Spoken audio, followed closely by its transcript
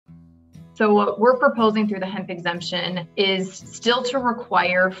So what we're proposing through the hemp exemption is still to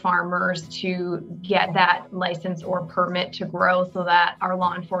require farmers to get that license or permit to grow so that our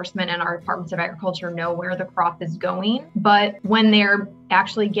law enforcement and our departments of agriculture know where the crop is going. But when they're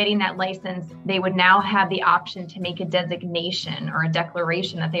actually getting that license, they would now have the option to make a designation or a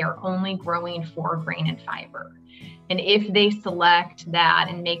declaration that they are only growing for grain and fiber. And if they select that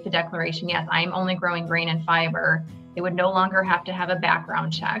and make the declaration, yes, I'm only growing grain and fiber, they would no longer have to have a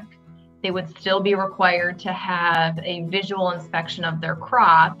background check. They would still be required to have a visual inspection of their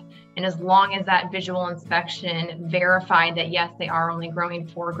crop. And as long as that visual inspection verified that, yes, they are only growing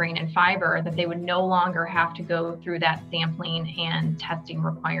for grain and fiber, that they would no longer have to go through that sampling and testing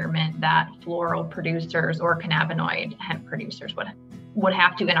requirement that floral producers or cannabinoid hemp producers would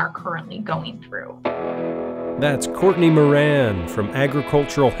have to and are currently going through. That's Courtney Moran from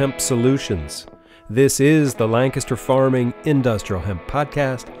Agricultural Hemp Solutions. This is the Lancaster Farming Industrial Hemp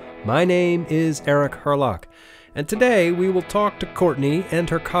Podcast. My name is Eric Herlock, and today we will talk to Courtney and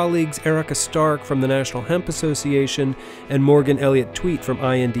her colleagues Erica Stark from the National Hemp Association and Morgan Elliott Tweet from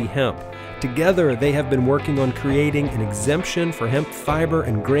IND HEMP. Together, they have been working on creating an exemption for hemp fiber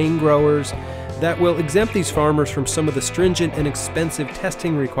and grain growers that will exempt these farmers from some of the stringent and expensive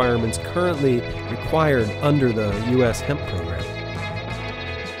testing requirements currently required under the U.S. hemp program.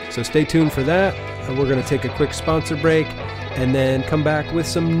 So stay tuned for that. We're going to take a quick sponsor break and then come back with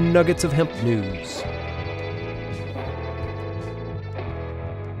some nuggets of hemp news.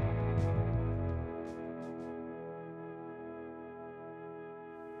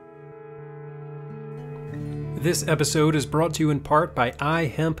 This episode is brought to you in part by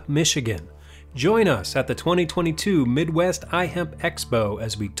iHemp Michigan. Join us at the 2022 Midwest iHemp Expo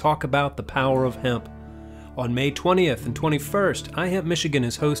as we talk about the power of hemp. On May 20th and 21st, iHemp Michigan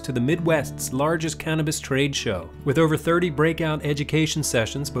is host to the Midwest's largest cannabis trade show. With over 30 breakout education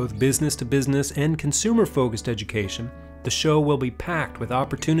sessions, both business-to-business and consumer-focused education, the show will be packed with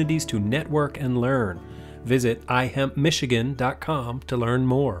opportunities to network and learn. Visit ihempmichigan.com to learn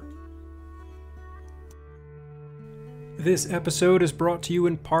more. This episode is brought to you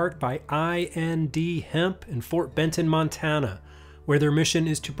in part by IND HEMP in Fort Benton, Montana, where their mission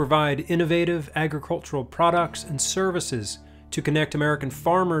is to provide innovative agricultural products and services to connect American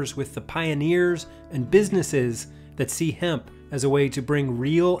farmers with the pioneers and businesses that see hemp as a way to bring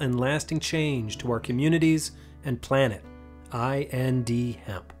real and lasting change to our communities and planet. IND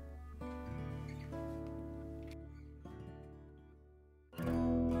HEMP.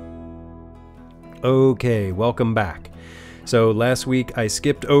 Okay, welcome back. So last week I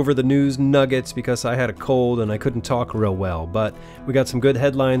skipped over the news nuggets because I had a cold and I couldn't talk real well, but we got some good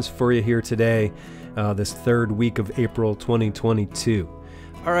headlines for you here today, this third week of April 2022.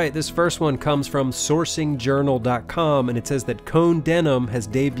 All right, this first one comes from sourcingjournal.com, and it says that Cone Denim has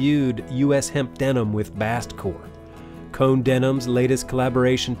debuted U.S. hemp denim with Bastcore. Cone Denim's latest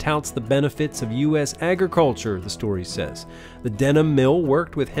collaboration touts the benefits of U.S. agriculture, the story says. The denim mill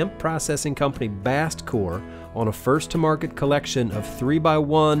worked with hemp processing company Bastcore on a first-to-market collection of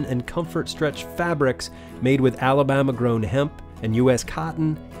 3x1 and comfort stretch fabrics made with Alabama-grown hemp and U.S.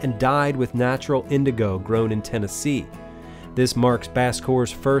 cotton and dyed with natural indigo grown in Tennessee. This marks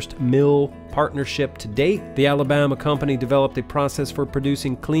Bastcore's first mill partnership to date. The Alabama company developed a process for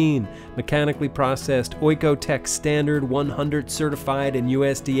producing clean, mechanically processed Oikotech Standard 100 certified and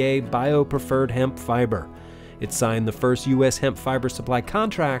USDA bio-preferred hemp fiber. It signed the first U.S. hemp fiber supply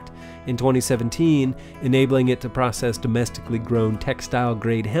contract in 2017, enabling it to process domestically grown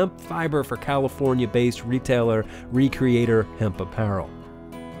textile-grade hemp fiber for California-based retailer Recreator Hemp Apparel.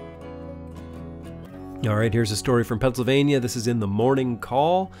 All right, here's a story from Pennsylvania. This is in the Morning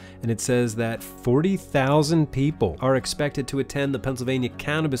Call, and it says that 40,000 people are expected to attend the Pennsylvania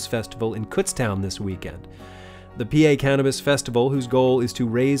Cannabis Festival in Kutztown this weekend. The PA Cannabis Festival, whose goal is to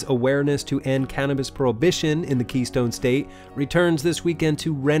raise awareness to end cannabis prohibition in the Keystone State, returns this weekend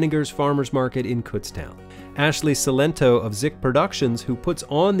to Renninger's Farmers Market in Kutztown. Ashley Salento of Zick Productions, who puts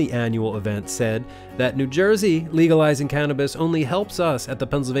on the annual event, said that New Jersey legalizing cannabis only helps us at the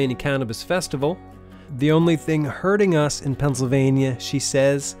Pennsylvania Cannabis Festival. The only thing hurting us in Pennsylvania, she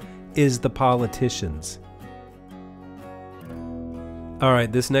says, is the politicians. All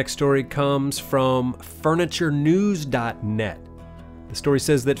right, this next story comes from FurnitureNews.net. The story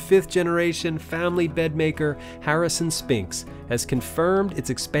says that fifth-generation family bedmaker Harrison Spinks has confirmed its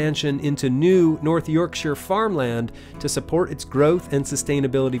expansion into new North Yorkshire farmland to support its growth and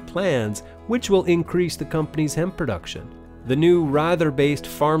sustainability plans, which will increase the company's hemp production. The new Rather-based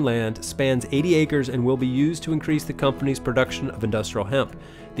farmland spans 80 acres and will be used to increase the company's production of industrial hemp.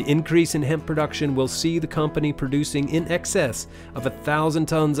 The increase in hemp production will see the company producing in excess of 1,000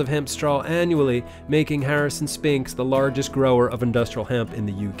 tons of hemp straw annually, making Harrison Spinks the largest grower of industrial hemp in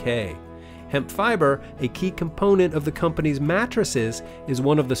the UK. Hemp fiber, a key component of the company's mattresses, is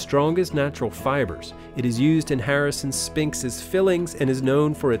one of the strongest natural fibers. It is used in Harrison Spinks' fillings and is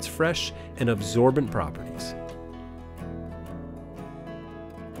known for its fresh and absorbent properties.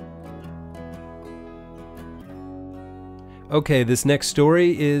 Okay, this next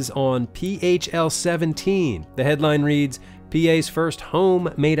story is on PHL-17. The headline reads, PA's first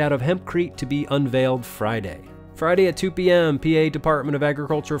home made out of hempcrete to be unveiled Friday. Friday at 2 p.m., PA Department of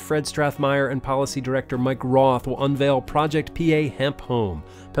Agriculture Fred Strathmeyer and Policy Director Mike Roth will unveil Project PA Hemp Home,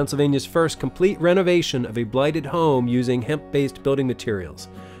 Pennsylvania's first complete renovation of a blighted home using hemp-based building materials.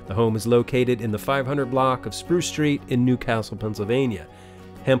 The home is located in the 500 block of Spruce Street in Newcastle, Pennsylvania.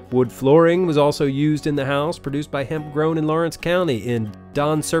 Hemp wood flooring was also used in the house, produced by hemp grown in Lawrence County in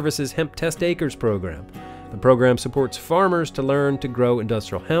Don Services Hemp Test Acres program. The program supports farmers to learn to grow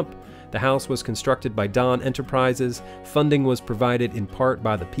industrial hemp. The house was constructed by Don Enterprises. Funding was provided in part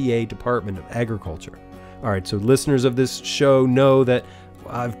by the PA Department of Agriculture. All right, so listeners of this show know that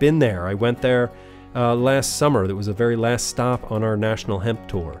I've been there. I went there last summer. That was the very last stop on our National Hemp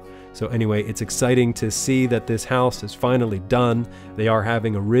Tour. So anyway, it's exciting to see that this house is finally done. They are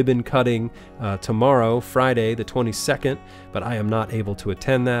having a ribbon cutting tomorrow, Friday the 22nd, but I am not able to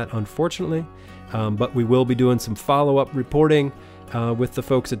attend that, unfortunately. But we will be doing some follow-up reporting with the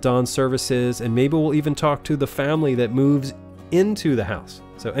folks at Dawn Services, and maybe we'll even talk to the family that moves into the house.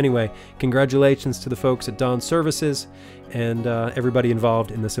 So anyway, congratulations to the folks at Dawn Services and everybody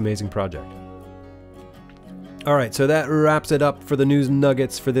involved in this amazing project. All right, so that wraps it up for the news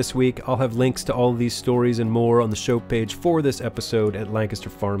nuggets for this week. I'll have links to all of these stories and more on the show page for this episode at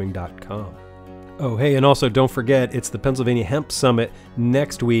lancasterfarming.com. Oh, hey, and also don't forget, it's the Pennsylvania Hemp Summit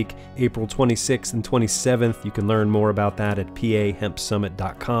next week, April 26th and 27th. You can learn more about that at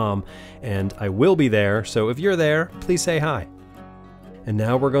pahempsummit.com, and I will be there, so if you're there, please say hi. And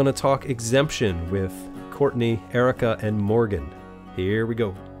now we're going to talk exemption with Courtney, Erica, and Morgan. Here we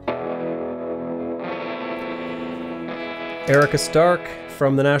go. Erica Stark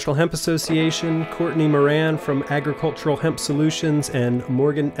from the National Hemp Association, Courtney Moran from Agricultural Hemp Solutions, and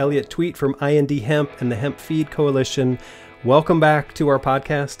Morgan Elliott Tweet from IND Hemp and the Hemp Feed Coalition. Welcome back to our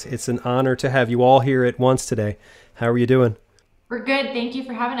podcast. It's an honor to have you all here at once today. How are you doing? We're good. Thank you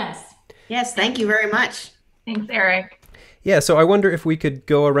for having us. Yes, thank you very much. Thanks, Eric. Yeah, so I wonder if we could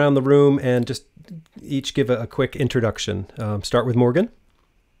go around the room and just each give a quick introduction. Start with Morgan.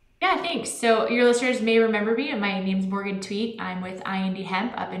 Yeah, thanks. So your listeners may remember me. My name's Morgan Tweet. I'm with IND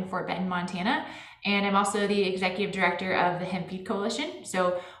Hemp up in Fort Benton, Montana, and I'm also the executive director of the Hemp Feed Coalition.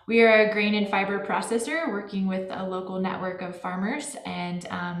 So we are a grain and fiber processor working with a local network of farmers and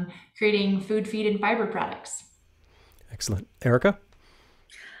creating food, feed, and fiber products. Excellent. Erica?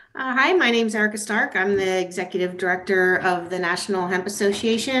 Hi, my name's Erica Stark. I'm the executive director of the National Hemp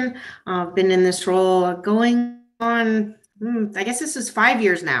Association. I've been in this role going on, I guess this is 5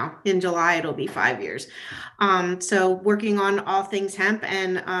 years now. In July, it'll be 5 years. So working on all things hemp,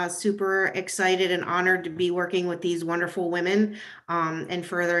 and super excited and honored to be working with these wonderful women and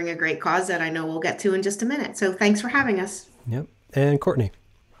furthering a great cause that I know we'll get to in just a minute. So thanks for having us. Yep. And Courtney?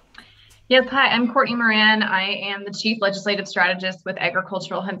 Yes, hi, I'm Courtney Moran. I am the Chief Legislative Strategist with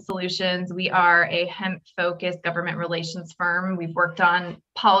Agricultural Hemp Solutions. We are a hemp-focused government relations firm. We've worked on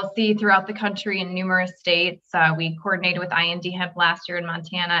policy throughout the country in numerous states. We coordinated with IND Hemp last year in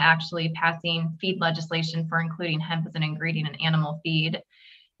Montana, actually passing feed legislation for including hemp as an ingredient in animal feed,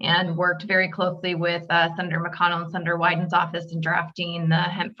 and worked very closely with Senator McConnell and Senator Wyden's office in drafting the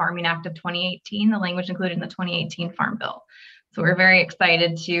Hemp Farming Act of 2018, the language included in the 2018 Farm Bill. So we're very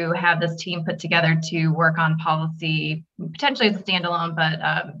excited to have this team put together to work on policy, potentially as a standalone,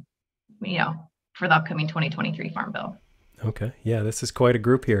 but for the upcoming 2023 Farm Bill. Okay. Yeah, this is quite a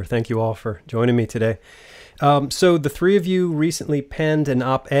group here. Thank you all for joining me today. So the three of you recently penned an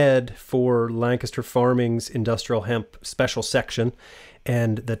op-ed for Lancaster Farming's Industrial Hemp Special Section,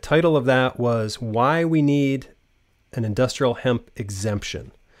 and the title of that was Why We Need an Industrial Hemp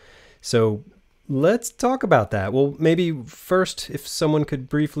Exemption. So let's talk about that. Well, maybe first, if someone could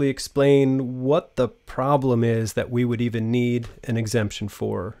briefly explain what the problem is that we would even need an exemption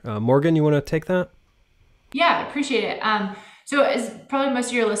for. Morgan, you want to take that? Yeah, I appreciate it. So as probably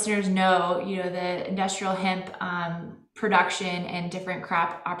most of your listeners know, the industrial hemp production and different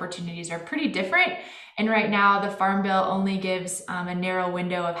crop opportunities are pretty different. And right now, the Farm Bill only gives a narrow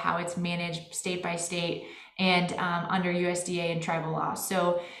window of how it's managed state by state. and under USDA and tribal law.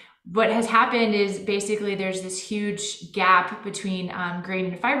 So what has happened is basically there's this huge gap between grain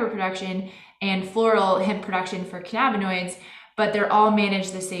and fiber production and floral hemp production for cannabinoids, but they're all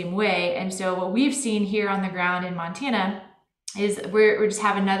managed the same way. And so what we've seen here on the ground in Montana is we just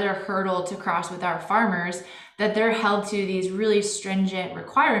have another hurdle to cross with our farmers, that they're held to these really stringent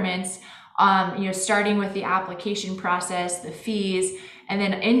requirements, starting with the application process, the fees, and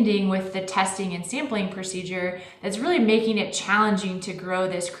then ending with the testing and sampling procedure that's really making it challenging to grow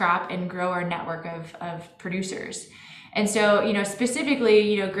this crop and grow our network of producers. And so,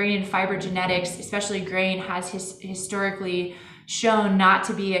 specifically, grain and fiber genetics, especially grain, has historically shown not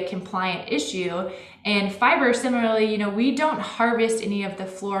to be a compliant issue. And fiber, similarly, we don't harvest any of the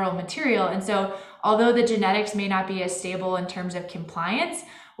floral material. And so although the genetics may not be as stable in terms of compliance,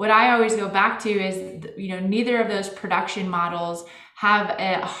 what I always go back to is, neither of those production models have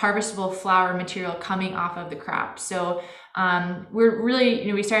a harvestable flower material coming off of the crop. So we're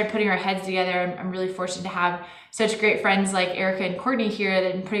really, we started putting our heads together. I'm really fortunate to have such great friends like Erica and Courtney here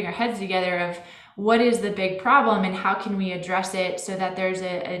that have been putting our heads together of what is the big problem and how can we address it so that there's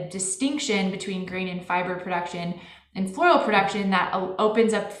a distinction between grain and fiber production and floral production that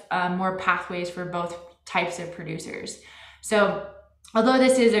opens up more pathways for both types of producers. So although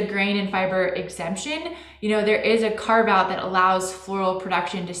this is a grain and fiber exemption, there is a carve out that allows floral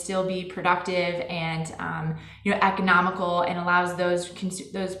production to still be productive and economical, and allows those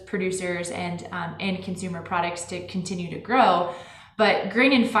producers and consumer products to continue to grow. But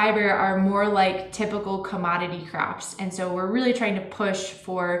grain and fiber are more like typical commodity crops. And so we're really trying to push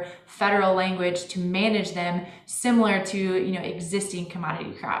for federal language to manage them similar to, existing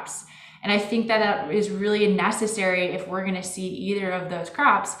commodity crops. And I think that is really necessary if we're going to see either of those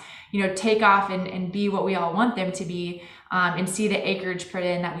crops, take off and be what we all want them to be, and see the acreage put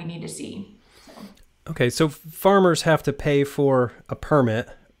in that we need to see. Okay, so farmers have to pay for a permit,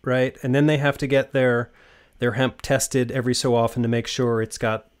 right? And then they have to get their hemp tested every so often to make sure it's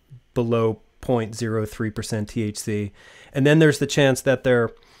got below 0.03% THC. And then there's the chance that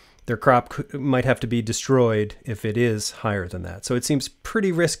their crop might have to be destroyed if it is higher than that. So it seems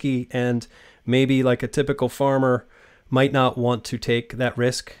pretty risky, and maybe like a typical farmer might not want to take that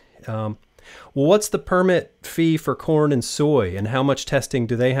risk. Well, what's the permit fee for corn and soy, and how much testing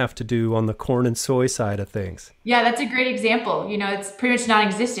do they have to do on the corn and soy side of things? Yeah, that's a great example. It's pretty much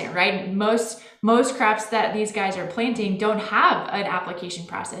non-existent, right? Most crops that these guys are planting don't have an application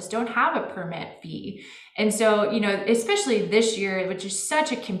process, don't have a permit fee. And so, especially this year, which is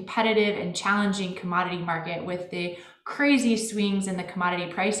such a competitive and challenging commodity market with the crazy swings in the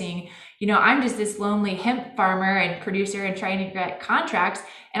commodity pricing, I'm just this lonely hemp farmer and producer and trying to get contracts,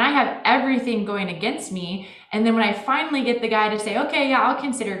 and I have everything going against me. And then when I finally get the guy to say, okay, yeah, I'll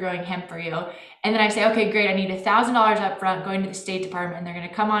consider growing hemp for you. And then I say, okay, great, I need $1,000 up front going to the State Department, and they're going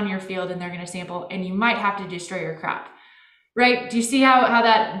to come on your field and they're going to sample, and you might have to destroy your crop. Right? Do you see how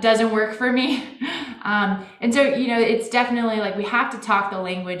that doesn't work for me? And so, it's definitely like we have to talk the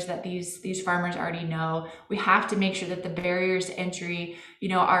language that these farmers already know. We have to make sure that the barriers to entry,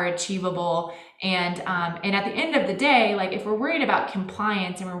 are achievable. And at the end of the day, like if we're worried about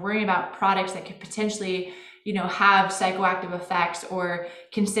compliance and we're worried about products that could potentially, have psychoactive effects or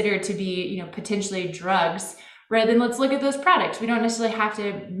considered to be, potentially drugs, right, then let's look at those products. We don't necessarily have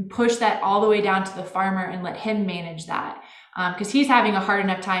to push that all the way down to the farmer and let him manage that. Because he's having a hard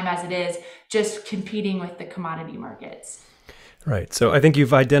enough time as it is just competing with the commodity markets. Right. So I think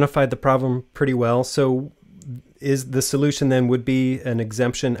you've identified the problem pretty well. So is the solution then would be an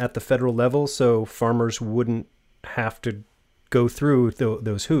exemption at the federal level so farmers wouldn't have to go through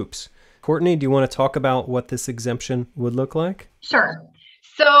those hoops? Courtney, do you want to talk about what this exemption would look like? Sure.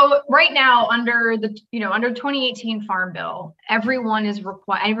 So right now, under the 2018 Farm Bill, everyone that's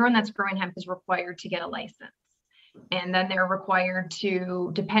growing hemp is required to get a license. And then they're required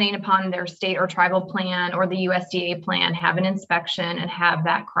to, depending upon their state or tribal plan or the USDA plan, have an inspection and have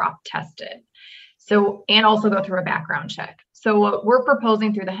that crop tested. So, and also go through a background check. So what we're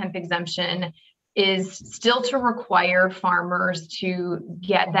proposing through the hemp exemption is still to require farmers to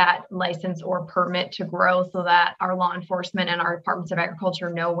get that license or permit to grow so that our law enforcement and our departments of agriculture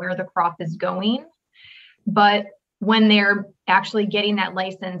know where the crop is going. But when they're actually getting that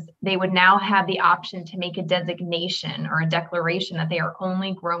license, they would now have the option to make a designation or a declaration that they are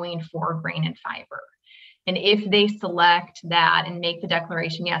only growing for grain and fiber. And if they select that and make the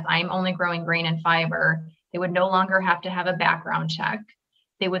declaration, yes, I'm only growing grain and fiber, they would no longer have to have a background check.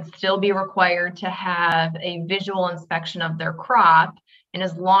 They would still be required to have a visual inspection of their crop And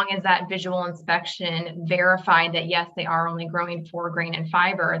as long as that visual inspection verified that, yes, they are only growing for grain and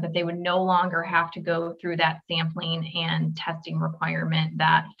fiber, that they would no longer have to go through that sampling and testing requirement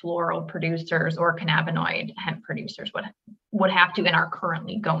that floral producers or cannabinoid hemp producers would have to and are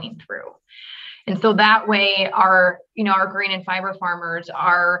currently going through. And so that way our grain and fiber farmers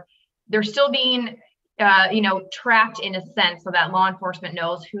they're still being tracked in a sense, so that law enforcement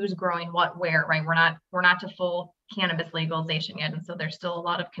knows who's growing what where, right? We're not to full cannabis legalization yet. And so there's still a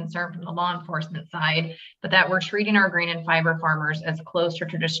lot of concern from the law enforcement side, but that we're treating our grain and fiber farmers as close to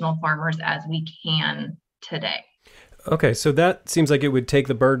traditional farmers as we can today. Okay, so that seems like it would take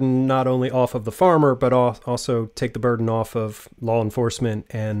the burden not only off of the farmer, but also take the burden off of law enforcement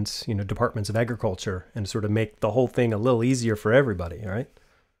and, departments of agriculture, and sort of make the whole thing a little easier for everybody, right?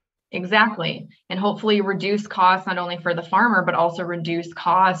 Exactly. And hopefully reduce costs not only for the farmer, but also reduce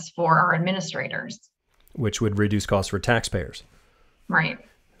costs for our administrators. Which would reduce costs for taxpayers. Right.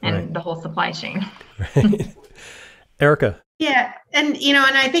 And the whole supply chain. Right. Erica. Yeah. And, and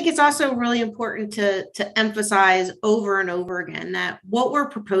I think it's also really important to emphasize over and over again that what we're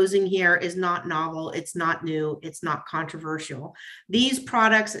proposing here is not novel. It's not new. It's not controversial. These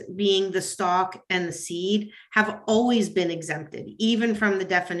products, being the stalk and the seed, have always been exempted, even from the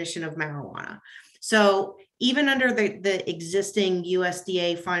definition of marijuana. So even under the existing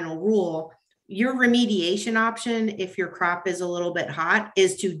USDA final rule, your remediation option, if your crop is a little bit hot,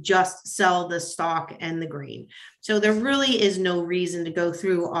 is to just sell the stalk and the grain. So there really is no reason to go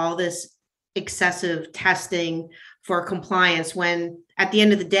through all this excessive testing for compliance when at the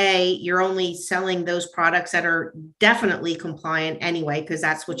end of the day, you're only selling those products that are definitely compliant anyway, because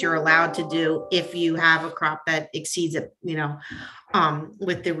that's what you're allowed to do if you have a crop that exceeds it,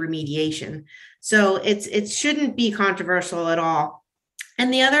 with the remediation. So it shouldn't be controversial at all.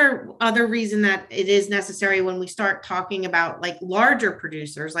 And the other reason that it is necessary when we start talking about like larger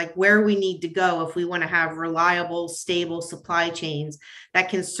producers, like where we need to go if we want to have reliable, stable supply chains that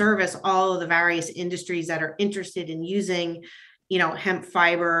can service all of the various industries that are interested in using, hemp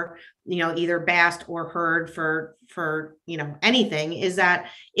fiber, either bast or hurd for anything, is that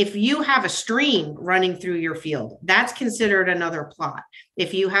if you have a stream running through your field, that's considered another plot.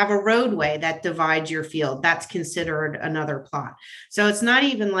 If you have a roadway that divides your field, that's considered another plot. So it's not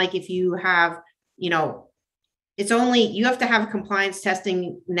even like if you have, it's only, you have to have compliance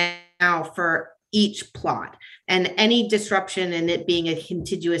testing now for each plot, and any disruption in it being a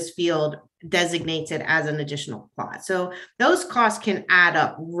contiguous field designates it as an additional plot. So those costs can add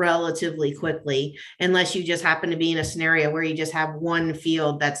up relatively quickly, unless you just happen to be in a scenario where you just have one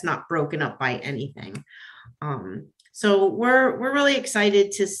field that's not broken up by anything. So we're really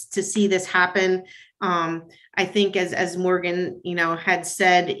excited to see this happen. I think as Morgan, had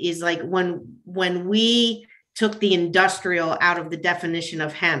said, is like when we took the industrial out of the definition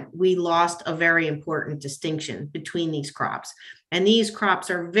of hemp, we lost a very important distinction between these crops. And these crops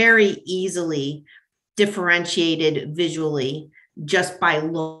are very easily differentiated visually just by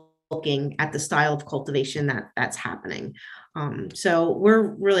looking at the style of cultivation that's happening. So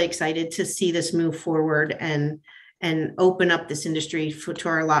we're really excited to see this move forward and open up this industry to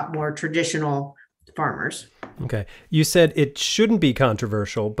a lot more traditional farmers. Okay. You said it shouldn't be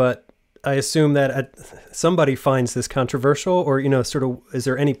controversial, but I assume that somebody finds this controversial, or, sort of, is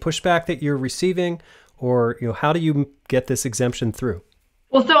there any pushback that you're receiving, or, how do you get this exemption through?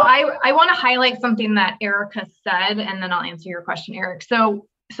 Well, so I want to highlight something that Erica said, and then I'll answer your question, Eric. So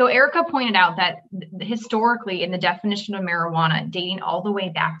Erica pointed out that historically in the definition of marijuana, dating all the way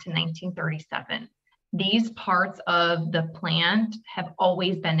back to 1937, these parts of the plant have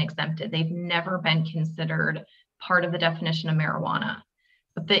always been exempted. They've never been considered part of the definition of marijuana.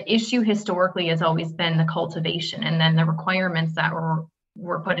 But the issue historically has always been the cultivation, and then the requirements that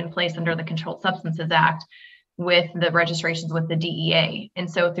were put in place under the Controlled Substances Act with the registrations with the DEA.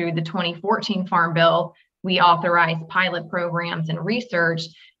 And so through the 2014 Farm Bill, we authorized pilot programs and research.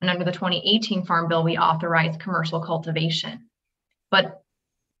 And under the 2018 Farm Bill, we authorized commercial cultivation. But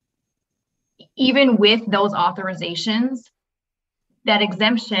even with those authorizations, that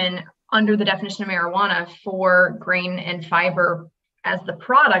exemption under the definition of marijuana for grain and fiber as the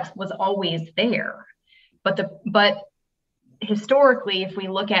products was always there. But historically, if we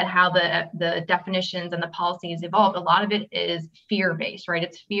look at how the definitions and the policies evolved, a lot of it is fear-based, right?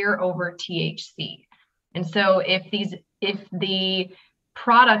 It's fear over THC. And so if the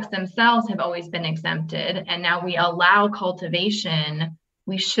products themselves have always been exempted, and now we allow cultivation,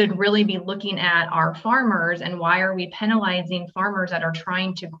 we should really be looking at our farmers, and why are we penalizing farmers that are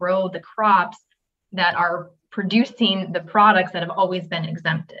trying to grow the crops that are producing the products that have always been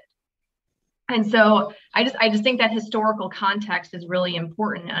exempted? And so I just think that historical context is really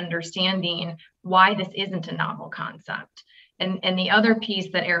important in understanding why this isn't a novel concept. And the other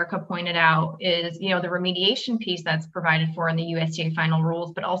piece that Erica pointed out is, the remediation piece that's provided for in the USDA final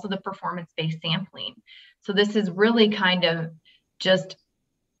rules, but also the performance-based sampling. So this is really kind of just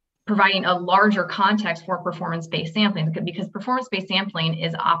providing a larger context for performance-based sampling, because performance-based sampling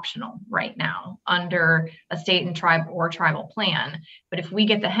is optional right now under a state and tribal plan. But if we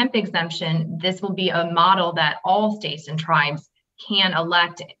get the hemp exemption, this will be a model that all states and tribes can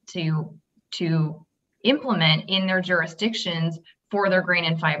elect to implement in their jurisdictions for their grain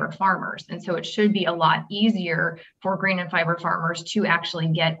and fiber farmers. And so it should be a lot easier for grain and fiber farmers to actually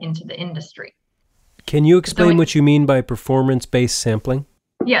get into the industry. Can you explain what you mean by performance-based sampling?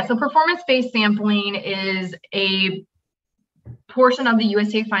 Yeah, so performance-based sampling is a portion of the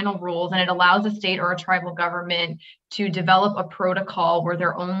USDA final rules, and it allows a state or a tribal government to develop a protocol where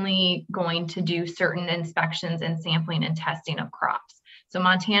they're only going to do certain inspections and sampling and testing of crops. So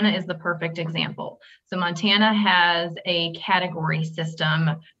Montana is the perfect example. So Montana has a category system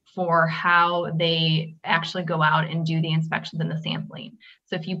for how they actually go out and do the inspections and the sampling.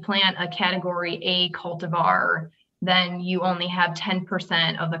 So if you plant a category A cultivar, then you only have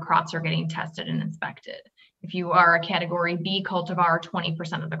 10% of the crops are getting tested and inspected. If you are a category B cultivar,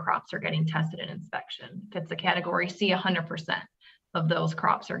 20% of the crops are getting tested and inspection. If it's a category C, 100% of those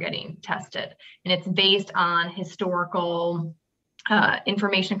crops are getting tested. And it's based on historical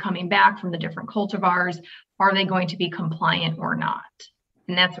information coming back from the different cultivars. Are they going to be compliant or not?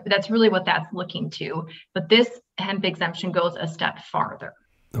 And that's really what that's looking to. But this hemp exemption goes a step farther.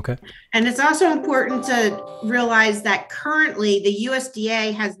 Okay. And it's also important to realize that currently the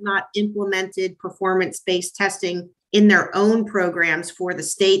USDA has not implemented performance-based testing in their own programs for the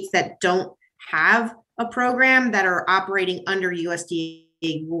states that don't have a program that are operating under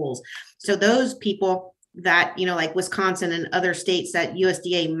USDA rules. So those people that, like Wisconsin and other states that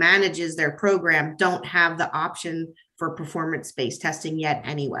USDA manages their program don't have the option for performance-based testing yet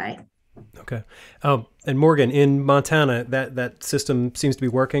anyway. Okay. And Morgan, in Montana, that system seems to be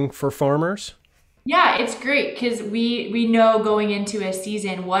working for farmers? Yeah, it's great because we know going into a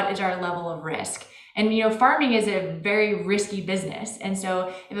season what is our level of risk. And, farming is a very risky business. And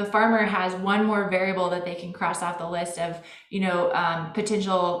so if a farmer has one more variable that they can cross off the list of,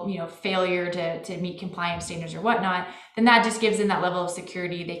 potential, failure to meet compliance standards or whatnot, then that just gives them that level of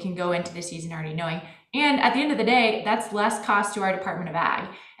security. They can go into the season already knowing. And at the end of the day, that's less cost to our Department of Ag.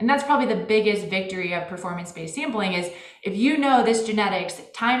 And that's probably the biggest victory of performance-based sampling is if you know this genetics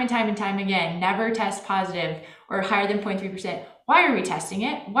time and time and time again, never test positive or higher than 0.3%, why are we testing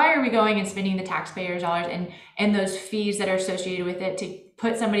it? Why are we going and spending the taxpayers' dollars and those fees that are associated with it to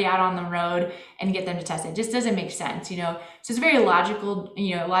put somebody out on the road and get them to test it? It just doesn't make sense, So it's a very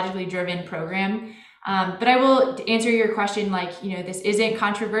logically driven program. But I will answer your question, this isn't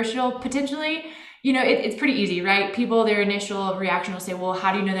controversial potentially. It's pretty easy, right? People, their initial reaction will say, well,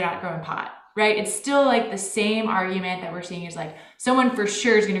 how do you know they're not growing pot, right? It's still the same argument that we're seeing is someone for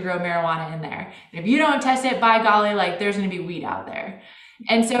sure is going to grow marijuana in there. And if you don't test it, by golly, there's going to be weed out there.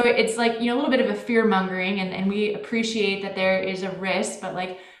 And so it's a little bit of a fear mongering and we appreciate that there is a risk, but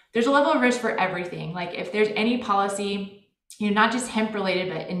there's a level of risk for everything. If there's any policy, not just hemp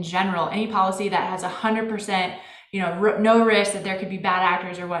related, but in general, any policy that has 100%, no risk that there could be bad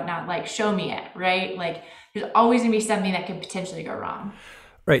actors or whatnot, show me it, right? There's always gonna be something that could potentially go wrong.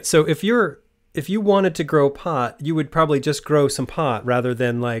 Right. So if you wanted to grow pot, you would probably just grow some pot rather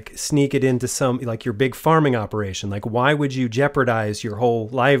than sneak it into some, your big farming operation. Why would you jeopardize your whole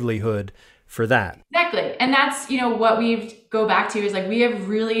livelihood for that? Exactly. And that's, what we go back to is we have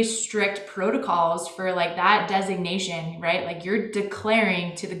really strict protocols for that designation, right? You're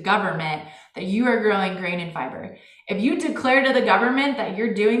declaring to the government that you are growing grain and fiber. If you declare to the government that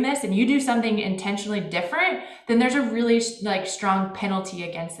you're doing this and you do something intentionally different, then there's a really strong penalty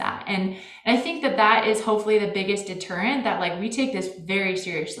against that. And I think that is hopefully the biggest deterrent that we take this very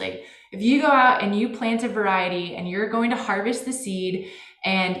seriously. If you go out and you plant a variety and you're going to harvest the seed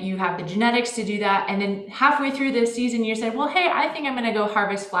and you have the genetics to do that, and then halfway through the season you said, well, hey, I think I'm going to go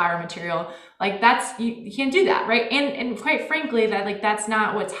harvest flower material. You can't do that, right? And quite frankly, that's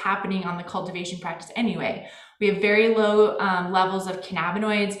not what's happening on the cultivation practice anyway. We have very low levels of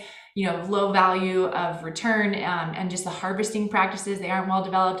cannabinoids, low value of return, and just the harvesting practices, they aren't well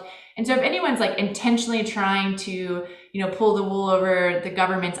developed. And so if anyone's intentionally trying to, pull the wool over the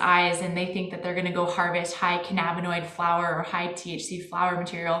government's eyes and they think that they're going to go harvest high cannabinoid flower or high THC flower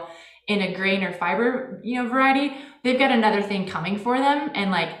material in a grain or fiber, variety, they've got another thing coming for them.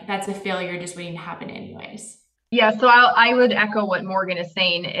 And that's a failure just waiting to happen anyways. Yeah, so I would echo what Morgan is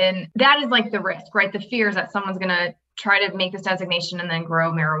saying. And that is like the risk, right? The fear is that someone's going to try to make this designation and then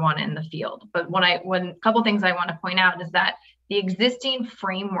grow marijuana in the field. But a couple things I want to point out is that the existing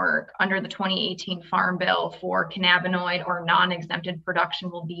framework under the 2018 Farm Bill for cannabinoid or non-exempted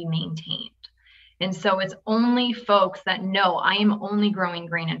production will be maintained. And so it's only folks that know I am only growing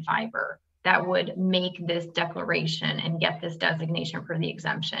grain and fiber that would make this declaration and get this designation for the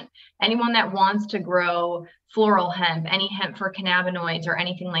exemption. Anyone that wants to grow floral hemp, any hemp for cannabinoids or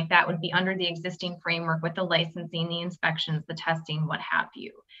anything like that would be under the existing framework with the licensing, the inspections, the testing, what have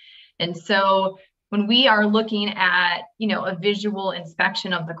you. And so when we are looking at, a visual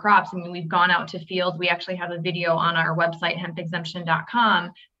inspection of the crops, I mean, we've gone out to fields. We actually have a video on our website,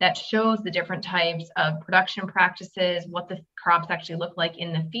 hempexemption.com, that shows the different types of production practices, what the crops actually look like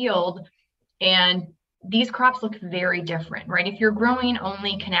in the field. And these crops look very different, right? If you're growing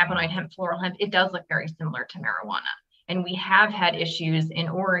only cannabinoid hemp, floral hemp, it does look very similar to marijuana. And we have had issues in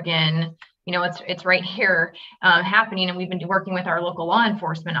Oregon, it's right here happening. And we've been working with our local law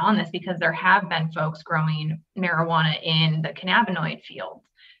enforcement on this because there have been folks growing marijuana in the cannabinoid fields.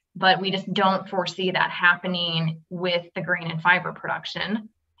 But we just don't foresee that happening with the grain and fiber production.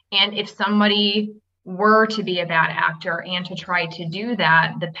 And if somebody were to be a bad actor and to try to do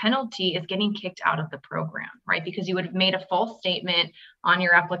that, the penalty is getting kicked out of the program, right? Because you would have made a false statement on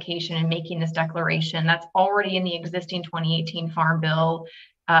your application and making this declaration. That's already in the existing 2018 Farm Bill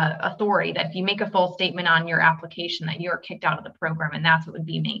authority, that if you make a false statement on your application, that you're kicked out of the program, and that's what would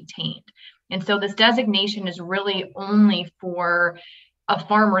be maintained. And so this designation is really only for a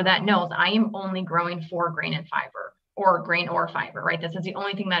farmer that knows I am only growing for grain and fiber, or grain or fiber, right? This is the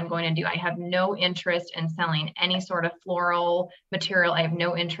only thing that I'm going to do. I have no interest in selling any sort of floral material. I have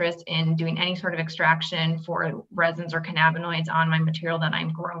no interest in doing any sort of extraction for resins or cannabinoids on my material that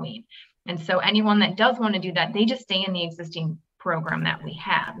I'm growing. And so anyone that does want to do that, they just stay in the existing program that we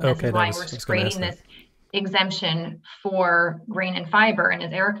have. This is why we're creating this exemption for grain and fiber. And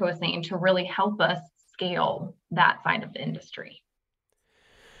as Erica was saying, to really help us scale that side of the industry.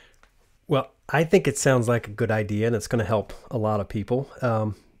 Well, I think it sounds like a good idea, and it's going to help a lot of people.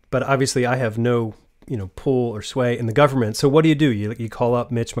 But obviously, I have no, pull or sway in the government. So what do? You call up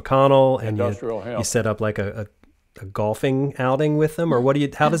Mitch McConnell and you set up like a golfing outing with them, or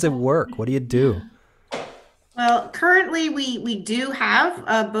how does it work? What do you do? Well, currently we do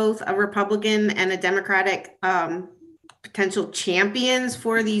have both a Republican and a Democratic potential champions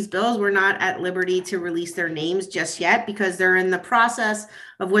for these bills. We're not at liberty to release their names just yet because they're in the process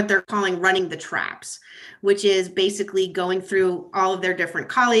of what they're calling running the traps, which is basically going through all of their different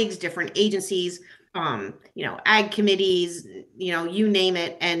colleagues, different agencies, ag committees, you name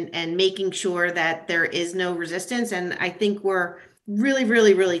it, and making sure that there is no resistance. And I think we're really,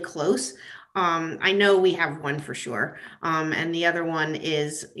 really, really close. I know we have one for sure. And the other one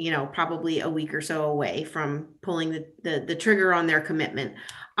is, probably a week or so away from pulling the trigger on their commitment.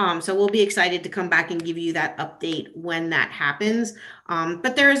 So we'll be excited to come back and give you that update when that happens.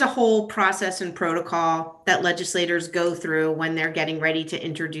 But there is a whole process and protocol that legislators go through when they're getting ready to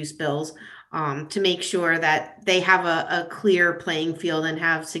introduce bills, to make sure that they have a clear playing field and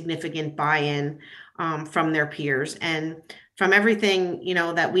have significant buy-in from their peers. And from everything,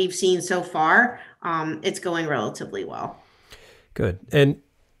 that we've seen so far, it's going relatively well. Good. And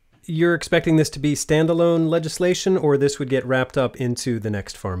you're expecting this to be standalone legislation, or this would get wrapped up into the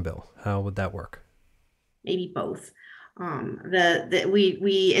next Farm Bill? How would that work? Maybe both.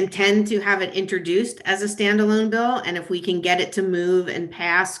 We intend to have it introduced as a standalone bill, and if we can get it to move and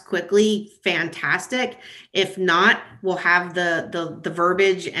pass quickly, fantastic. If not, we'll have the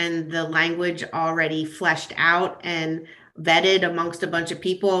verbiage and the language already fleshed out and vetted amongst a bunch of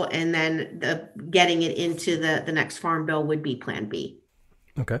people, and then getting it into the next Farm Bill would be Plan B.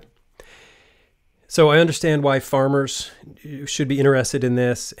 Okay. So I understand why farmers should be interested in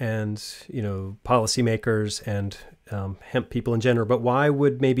this, and policymakers and hemp people in general, but why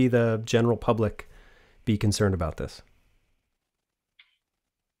would maybe the general public be concerned about this?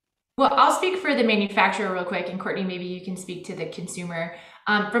 Well, I'll speak for the manufacturer real quick, and Courtney, maybe you can speak to the consumer.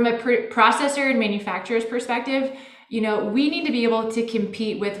 From a processor and manufacturer's perspective, we need to be able to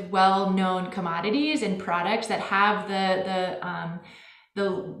compete with well-known commodities and products that have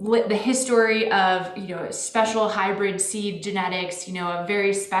the history of, special hybrid seed genetics, a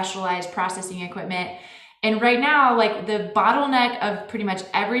very specialized processing equipment. And right now, like, the bottleneck of pretty much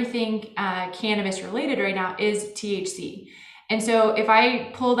everything cannabis related right now is THC. And so if I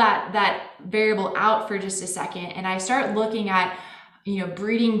pull that variable out for just a second and I start looking at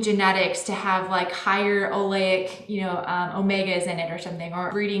breeding genetics to have like higher oleic, omegas in it or something,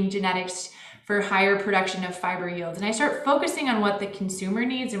 or breeding genetics for higher production of fiber yields, and I start focusing on what the consumer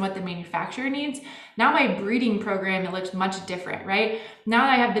needs and what the manufacturer needs, now my breeding program, it looks much different, right? Now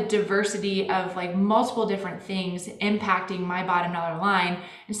that I have the diversity of like multiple different things impacting my bottom dollar line,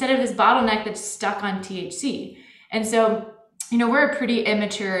 instead of this bottleneck that's stuck on THC. And so, you know, we're a pretty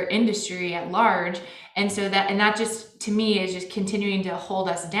immature industry at large. And so that just, to me, is just continuing to hold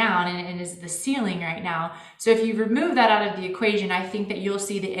us down and is the ceiling right now. So if you remove that out of the equation, I think that you'll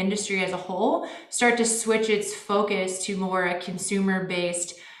see the industry as a whole start to switch its focus to more a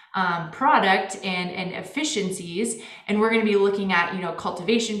consumer-based product and efficiencies. And we're going to be looking at, you know,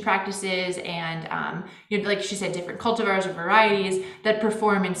 cultivation practices and, you know, like she said, different cultivars or varieties that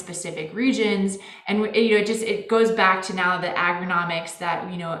perform in specific regions. And, you know, it goes back to now the agronomics that,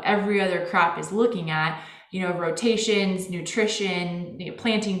 you know, every other crop is looking at, you know, rotations, nutrition, you know,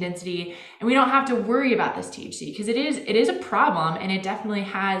 planting density, and we don't have to worry about this THC because it is a problem, and it definitely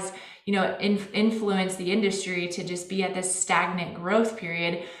has, you know, influenced the industry to just be at this stagnant growth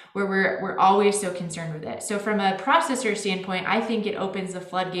period where we're always so concerned with it. So from a processor standpoint, I think it opens the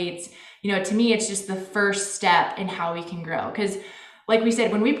floodgates. You know, to me, it's just the first step in how we can grow. Because like we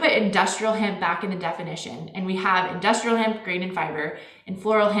said, when we put industrial hemp back in the definition, and we have industrial hemp, grain and fiber, and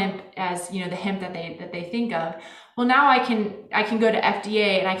floral hemp as, you know, the hemp that they think of, well, now I can go to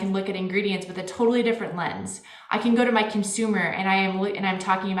FDA and I can look at ingredients with a totally different lens. I can go to my consumer and I'm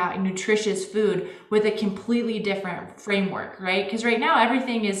talking about nutritious food with a completely different framework, right? Because right now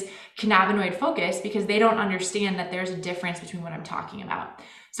everything is cannabinoid focused because they don't understand that there's a difference between what I'm talking about.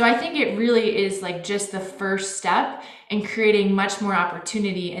 So I think it really is like just the first step in creating much more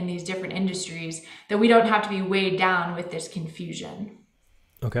opportunity in these different industries that we don't have to be weighed down with this confusion.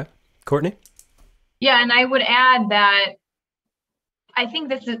 Okay. Courtney? Yeah, and I would add that I think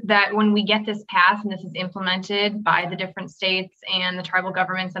that when we get this passed and this is implemented by the different states and the tribal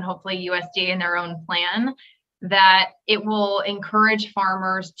governments and hopefully USDA in their own plan, that it will encourage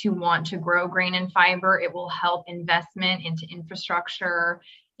farmers to want to grow grain and fiber. It will help investment into infrastructure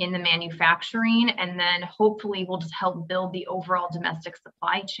in the manufacturing, and then hopefully will just help build the overall domestic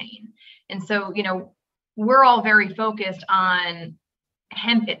supply chain. And so, you know, we're all very focused on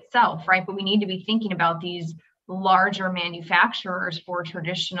hemp itself, right? But we need to be thinking about these larger manufacturers for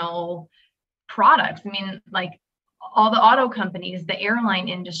traditional products. I mean, like all the auto companies, the airline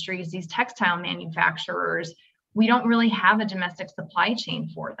industries, these textile manufacturers, we don't really have a domestic supply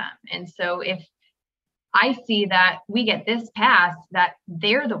chain for them. And so if I see that we get this passed, that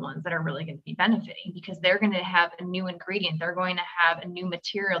they're the ones that are really going to be benefiting because they're going to have a new ingredient. They're going to have a new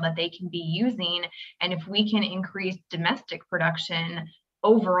material that they can be using. And if we can increase domestic production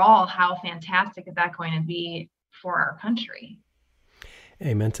overall, how fantastic is that going to be for our country?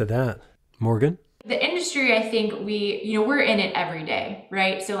 Amen to that. Morgan? The industry, I think we're in it every day,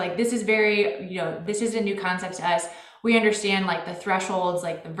 right? So like this is this is a new concept to us. We understand like the thresholds,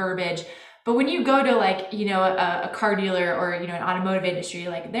 like the verbiage. But when you go to like, you know, a car dealer or, you know, an automotive industry,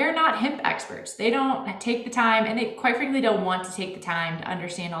 like they're not hemp experts. They don't take the time, and they quite frankly don't want to take the time to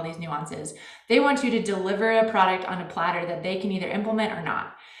understand all these nuances. They want you to deliver a product on a platter that they can either implement or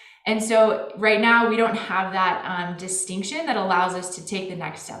not. And so right now we don't have that distinction that allows us to take the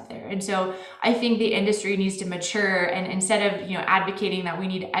next step there. And so I think the industry needs to mature, and instead of, you know, advocating that we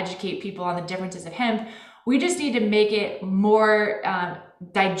need to educate people on the differences of hemp, we just need to make it more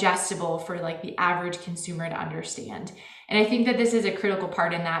digestible for like the average consumer to understand. And I think that this is a critical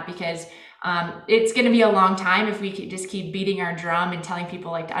part in that because it's going to be a long time if we just keep beating our drum and telling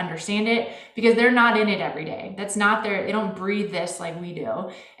people like to understand it, because they're not in it every day. That's not they don't breathe this like we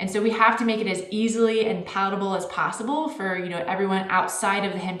do. And so we have to make it as easily and palatable as possible for, you know, everyone outside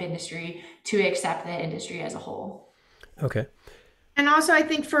of the hemp industry to accept the industry as a whole. Okay. And also, I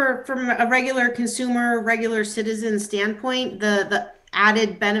think from a regular consumer, regular citizen standpoint, the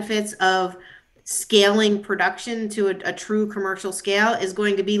added benefits of scaling production to a true commercial scale is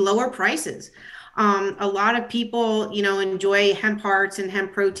going to be lower prices. A lot of people, you know, enjoy hemp hearts and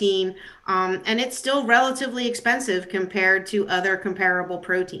hemp protein, and it's still relatively expensive compared to other comparable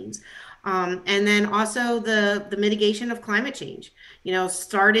proteins. And then also the mitigation of climate change, you know,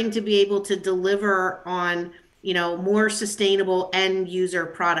 starting to be able to deliver on, you know, more sustainable end user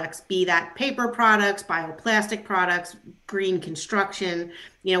products, be that paper products, bioplastic products, green construction.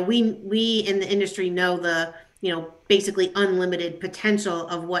 You know, we in the industry know the, you know, basically unlimited potential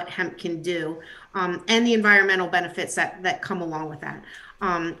of what hemp can do, and the environmental benefits that come along with that.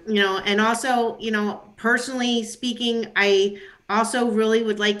 You know, and also, you know, personally speaking, I also really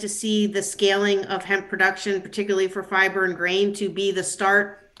would like to see the scaling of hemp production, particularly for fiber and grain, to be the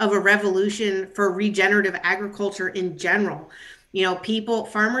start of a revolution for regenerative agriculture in general.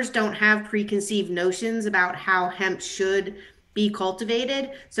 Farmers don't have preconceived notions about how hemp should be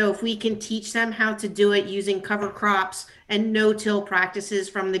cultivated. So if we can teach them how to do it using cover crops and no-till practices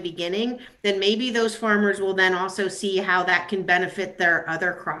from the beginning, then maybe those farmers will then also see how that can benefit their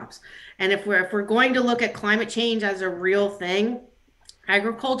other crops. And if we're going to look at climate change as a real thing,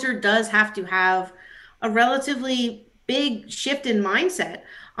 agriculture does have to have a relatively big shift in mindset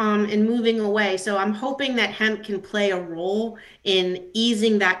in moving away. So I'm hoping that hemp can play a role in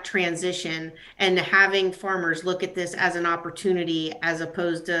easing that transition and having farmers look at this as an opportunity as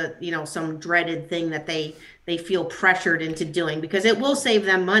opposed to, some dreaded thing that they feel pressured into doing, because it will save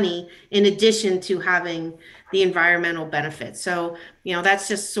them money in addition to having the environmental benefits. So, that's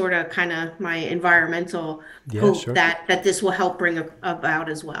just sort of kind of my environmental hope sure. that this will help bring about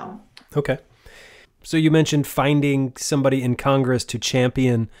as well. Okay. So you mentioned finding somebody in Congress to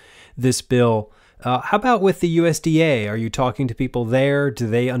champion this bill. How about with the USDA? Are you talking to people there? Do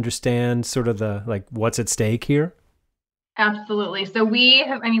they understand sort of what's at stake here? Absolutely. So we've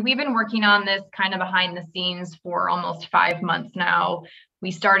been working on this kind of behind the scenes for almost 5 months now. We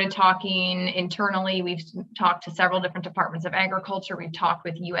started talking internally. We've talked to several different departments of agriculture. We've talked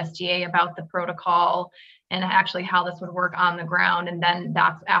with USDA about the protocol and actually how this would work on the ground. And then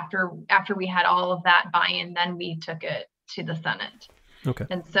that's after we had all of that buy-in, then we took it to the Senate. Okay.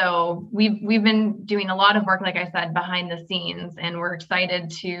 And so we've been doing a lot of work, like I said, behind the scenes, and we're excited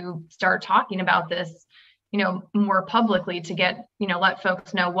to start talking about this, more publicly to get, let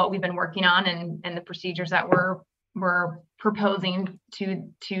folks know what we've been working on and the procedures that we're proposing to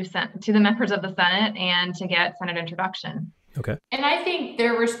the members of the Senate and to get Senate introduction. Okay. And I think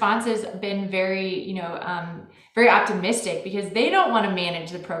their response has been very, very optimistic, because they don't want to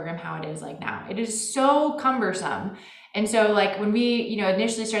manage the program how it is like now. It is so cumbersome. And so when we,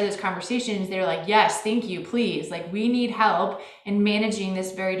 initially started those conversations, they were like, yes, thank you, please. We need help in managing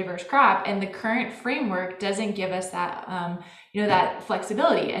this very diverse crop. And the current framework doesn't give us that, that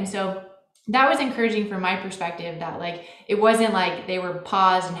flexibility. And so that was encouraging from my perspective, that it wasn't like they were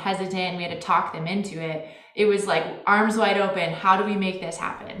paused and hesitant and we had to talk them into it. It was arms wide open. How do we make this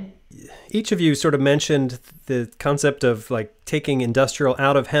happen? Each of you sort of mentioned the concept of taking industrial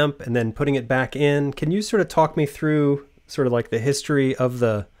out of hemp and then putting it back in. Can you sort of talk me through sort of the history of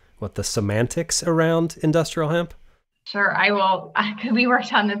the semantics around industrial hemp? Sure, I will, because we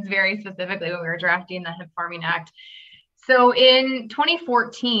worked on this very specifically when we were drafting the Hemp Farming Act. So in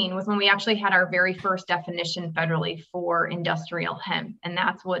 2014 was when we actually had our very first definition federally for industrial hemp. And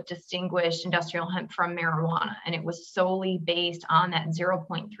that's what distinguished industrial hemp from marijuana. And it was solely based on that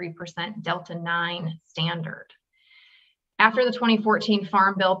 0.3% Delta 9 standard. After the 2014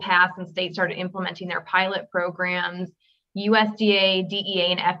 Farm Bill passed and states started implementing their pilot programs, USDA,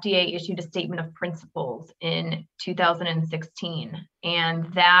 DEA, and FDA issued a statement of principles in 2016.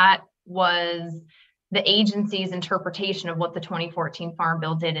 And that was the agency's interpretation of what the 2014 Farm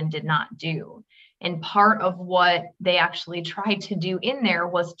Bill did and did not do. And part of what they actually tried to do in there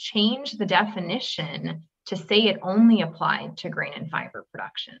was change the definition to say it only applied to grain and fiber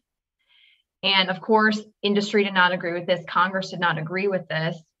production. And of course, industry did not agree with this. Congress did not agree with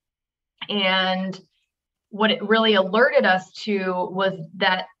this. And what it really alerted us to was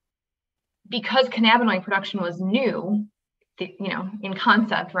that because cannabinoid production was new, in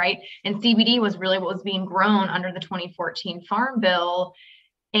concept, right? And CBD was really what was being grown under the 2014 Farm Bill.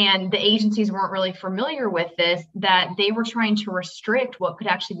 And the agencies weren't really familiar with this, that they were trying to restrict what could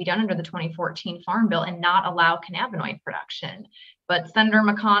actually be done under the 2014 Farm Bill and not allow cannabinoid production. But Senator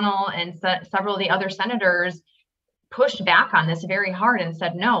McConnell and several of the other senators pushed back on this very hard and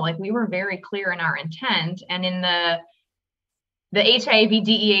said, no, we were very clear in our intent. And in the HIV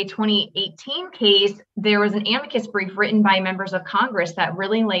DEA 2018 case, there was an amicus brief written by members of Congress that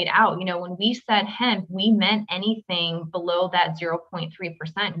really laid out, when we said hemp, we meant anything below that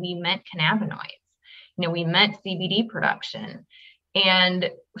 0.3%. We meant cannabinoids. We meant CBD production. And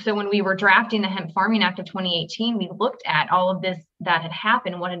so when we were drafting the Hemp Farming Act of 2018, we looked at all of this that had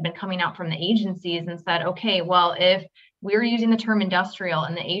happened, what had been coming out from the agencies, and said, okay, well, if we're using the term industrial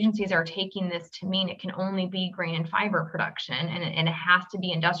and the agencies are taking this to mean it can only be grain and fiber production and it has to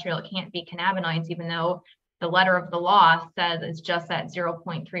be industrial, it can't be cannabinoids, even though the letter of the law says it's just that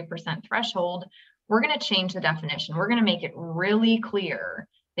 0.3% threshold, we're going to change the definition. We're going to make it really clear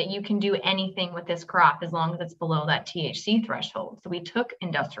that you can do anything with this crop as long as it's below that THC threshold. So we took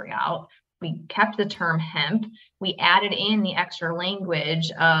industrial out, we kept the term hemp, we added in the extra language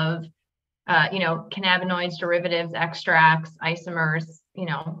of cannabinoids, derivatives, extracts, isomers,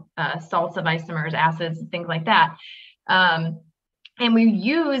 salts of isomers, acids, things like that. And And we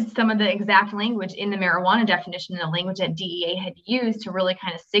used some of the exact language in the marijuana definition, the language that DEA had used to really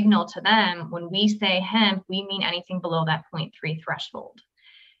kind of signal to them, when we say hemp, we mean anything below that 0.3 threshold.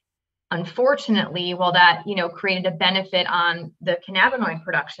 Unfortunately, while that, created a benefit on the cannabinoid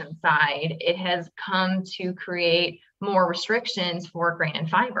production side, it has come to create more restrictions for grain and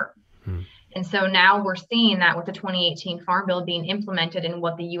fiber. And so now we're seeing that with the 2018 Farm Bill being implemented and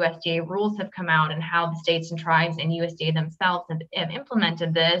what the USDA rules have come out and how the states and tribes and USDA themselves have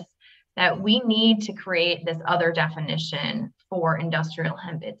implemented this, that we need to create this other definition for industrial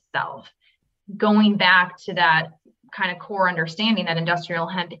hemp itself. Going back to that kind of core understanding that industrial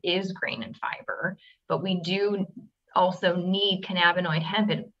hemp is grain and fiber, but we do also need cannabinoid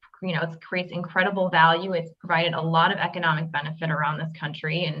hemp. It creates incredible value. It's provided a lot of economic benefit around this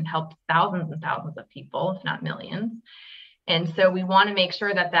country and helped thousands and thousands of people, if not millions. And so we want to make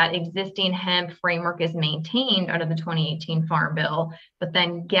sure that that existing hemp framework is maintained under the 2018 Farm Bill, but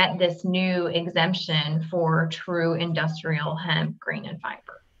then get this new exemption for true industrial hemp, grain and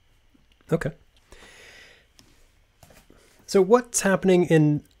fiber. Okay. So what's happening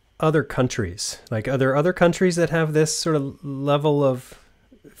in other countries? Like, are there other countries that have this sort of level of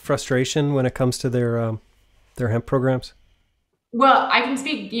frustration when it comes to their hemp programs? Well, I can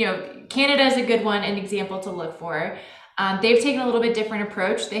speak, Canada is a good one, an example to look for. They've taken a little bit different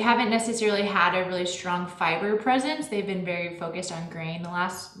approach. They haven't necessarily had a really strong fiber presence. They've been very focused on grain the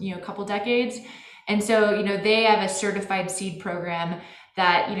last, couple decades. And so, they have a certified seed program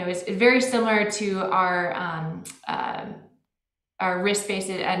that, is very similar to our risk-based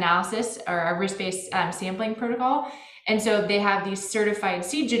analysis or our risk-based sampling protocol. And so they have these certified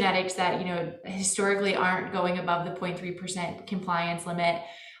seed genetics that, historically aren't going above the 0.3% compliance limit.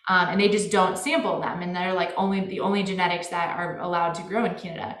 And they just don't sample them. And they're like the only genetics that are allowed to grow in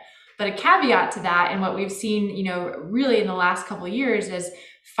Canada. But a caveat to that, and what we've seen, really in the last couple of years, as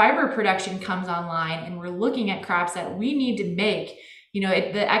fiber production comes online and we're looking at crops that we need to make,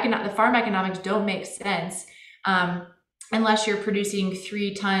 the farm economics don't make sense. Unless you're producing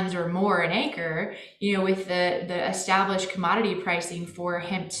 3 tons or more an acre, with the established commodity pricing for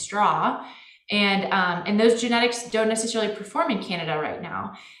hemp straw. And those genetics don't necessarily perform in Canada right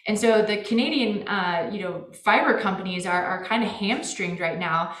now. And so the Canadian, fiber companies are kind of hamstringed right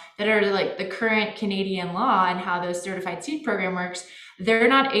now that are like the current Canadian law and how those certified seed program works. They're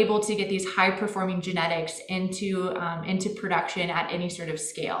not able to get these high performing genetics into production at any sort of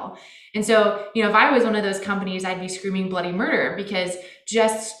scale. And so, if I was one of those companies, I'd be screaming bloody murder, because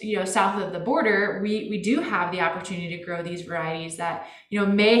just, south of the border, we do have the opportunity to grow these varieties that,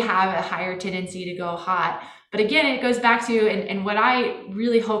 may have a higher tendency to go hot. But again, it goes back to, and what I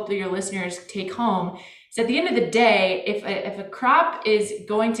really hope that your listeners take home is, at the end of the day, if a crop is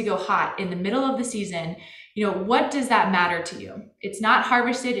going to go hot in the middle of the season, what does that matter to you? It's not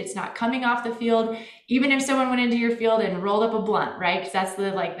harvested. It's not coming off the field. Even if someone went into your field and rolled up a blunt, right? Because that's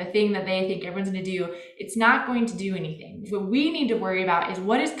the thing that they think everyone's going to do. It's not going to do anything. What we need to worry about is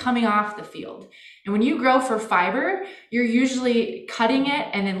what is coming off the field. And when you grow for fiber, you're usually cutting it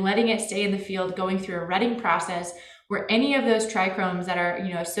and then letting it stay in the field, going through a retting process where any of those trichomes that are,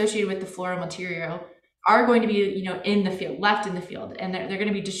 associated with the floral material are going to be, in the field, left in the field, and they're going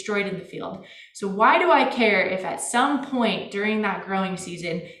to be destroyed in the field. So why do I care if at some point during that growing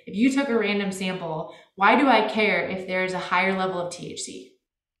season, if you took a random sample, why do I care if there's a higher level of THC,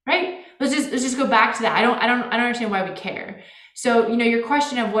 right? Let's just go back to that. I don't understand why we care. So, your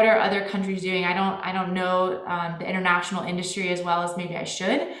question of what are other countries doing? I don't know the international industry as well as maybe I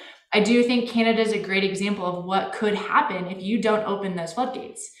should. I do think Canada is a great example of what could happen if you don't open those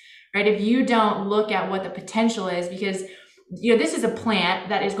floodgates. Right? If you don't look at what the potential is, because, this is a plant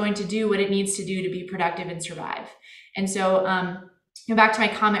that is going to do what it needs to do to be productive and survive. And so, back to my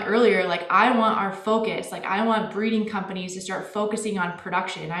comment earlier, I want our focus, I want breeding companies to start focusing on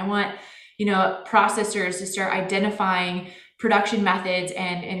production. I want, processors to start identifying production methods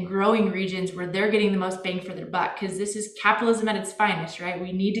and growing regions where they're getting the most bang for their buck, because this is capitalism at its finest, right?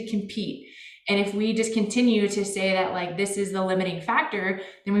 We need to compete. And if we just continue to say that this is the limiting factor,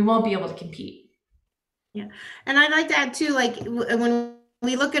 then we won't be able to compete. Yeah. And I'd like to add too, when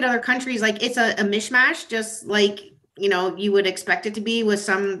we look at other countries, it's a mishmash, just you would expect it to be, with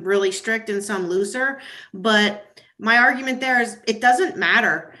some really strict and some looser. But my argument there is it doesn't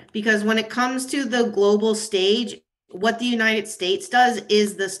matter, because when it comes to the global stage, what the United States does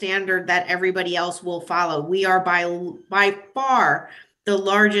is the standard that everybody else will follow. We are by far the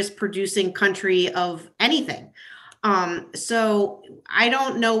largest producing country of anything. So I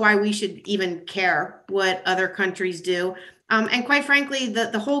don't know why we should even care what other countries do. And quite frankly,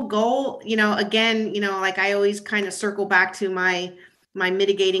 the whole goal, again, I always kind of circle back to my my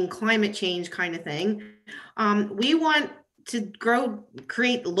mitigating climate change kind of thing. We want to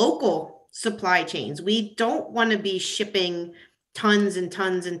create local supply chains. We don't want to be shipping tons and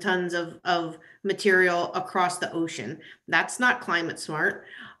tons and tons of material across the ocean. That's not climate smart.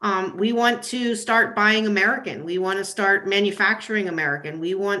 We want to start buying American. We want to start manufacturing American.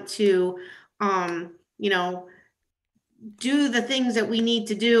 We want to, do the things that we need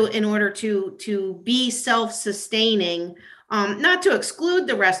to do in order to be self-sustaining, not to exclude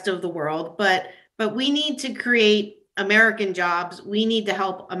the rest of the world, but we need to create American jobs. We need to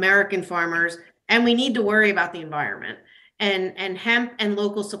help American farmers, and we need to worry about the environment. And hemp and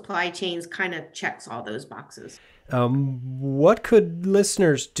local supply chains kind of checks all those boxes. What could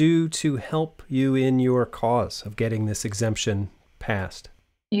listeners do to help you in your cause of getting this exemption passed?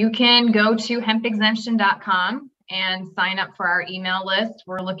 You can go to hempexemption.com and sign up for our email list.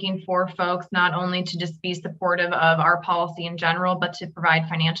 We're looking for folks not only to just be supportive of our policy in general, but to provide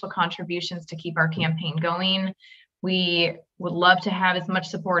financial contributions to keep our campaign going. We would love to have as much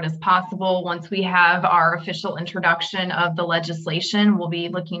support as possible. Once we have our official introduction of the legislation, we'll be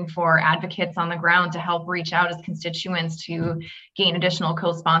looking for advocates on the ground to help reach out as constituents to gain additional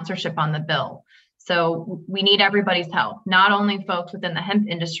co-sponsorship on the bill. So we need everybody's help, not only folks within the hemp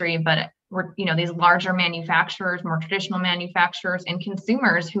industry, but these larger manufacturers, more traditional manufacturers, and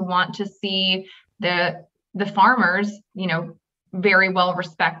consumers who want to see the farmers, very well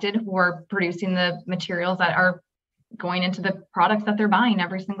respected, who are producing the materials that are going into the products that they're buying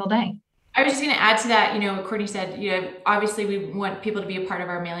every single day. I was just going to add to that, what Courtney said, obviously we want people to be a part of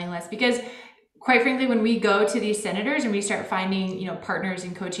our mailing list, because quite frankly, when we go to these senators and we start finding, partners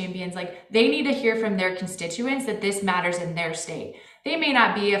and co-champions, they need to hear from their constituents that this matters in their state. They may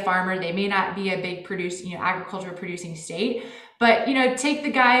not be a farmer, they may not be a big agriculture producing state, but, take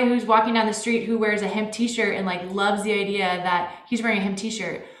the guy who's walking down the street who wears a hemp t-shirt and loves the idea that he's wearing a hemp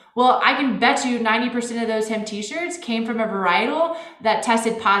t-shirt. Well, I can bet you 90% of those hemp t-shirts came from a varietal that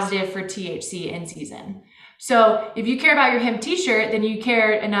tested positive for THC in season. So if you care about your hemp t-shirt, then you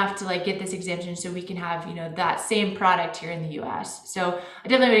care enough to get this exemption so we can have, that same product here in the US. So I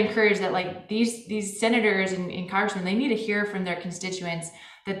definitely would encourage that these senators and congressmen, they need to hear from their constituents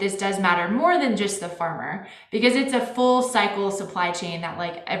that this does matter more than just the farmer, because it's a full cycle supply chain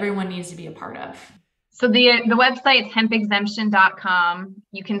that everyone needs to be a part of. So the website's hempexemption.com.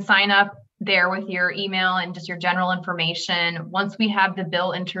 You can sign up there with your email and just your general information. Once we have the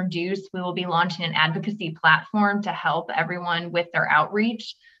bill introduced, we will be launching an advocacy platform to help everyone with their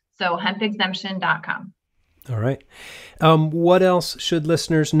outreach. So hempexemption.com. All right. What else should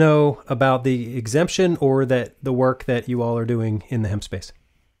listeners know about the exemption or the work that you all are doing in the hemp space?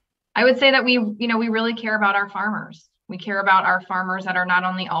 I would say that we really care about our farmers. We care about our farmers that are not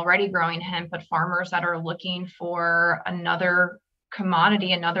only already growing hemp, but farmers that are looking for another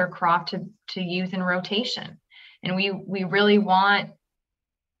commodity, another crop to use in rotation. And we really want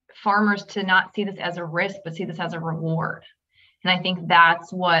farmers to not see this as a risk, but see this as a reward. And I think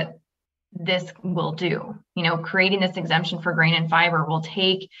that's what this will do. Creating this exemption for grain and fiber will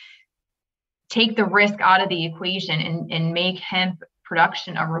take the risk out of the equation and make hemp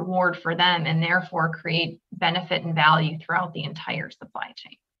production a reward for them, and therefore create benefit and value throughout the entire supply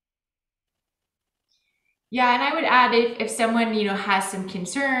chain. Yeah, and I would add, if someone, has some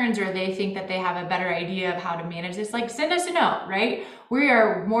concerns or they think that they have a better idea of how to manage this, send us a note, right? We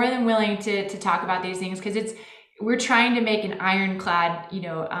are more than willing to talk about these things, because we're trying to make an ironclad,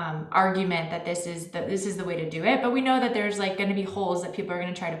 argument that this is the way to do it. But we know that there's going to be holes that people are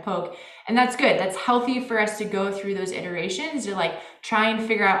going to try to poke, and that's good. That's healthy for us to go through those iterations to try and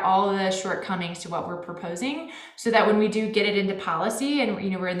figure out all of the shortcomings to what we're proposing, so that when we do get it into policy and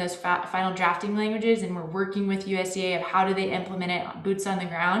we're in those final drafting languages and we're working with USDA of how do they implement it, boots on the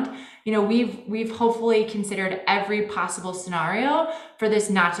ground. We've hopefully considered every possible scenario for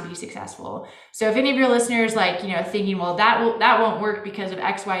this not to be successful. So if any of your listeners thinking, well, that won't work because of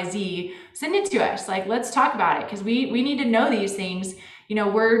XYZ, send it to us. Let's talk about it, because we need to know these things.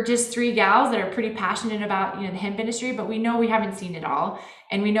 We're just three gals that are pretty passionate about the hemp industry, but we know we haven't seen it all,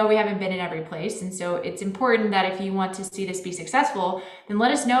 and we know we haven't been in every place. And so it's important that if you want to see this be successful, then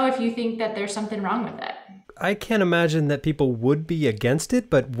let us know if you think that there's something wrong with it. I can't imagine that people would be against it,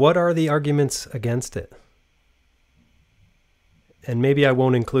 but what are the arguments against it? And maybe I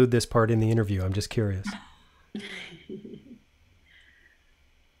won't include this part in the interview. I'm just curious.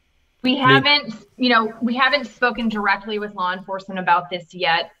 We haven't spoken directly with law enforcement about this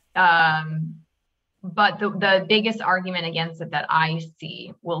yet. But the biggest argument against it that I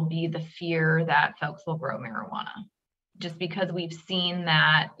see will be the fear that folks will grow marijuana, just because we've seen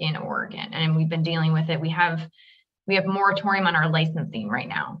that in Oregon and we've been dealing with it. We have we have moratorium on our licensing right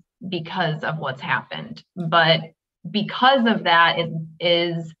now because of what's happened. But because of that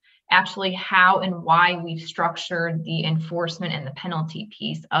is actually how and why we've structured the enforcement and the penalty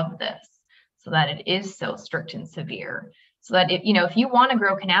piece of this, so that it is so strict and severe. So that if you want to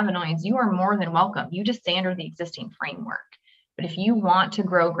grow cannabinoids, you are more than welcome. You just stay under the existing framework. But if you want to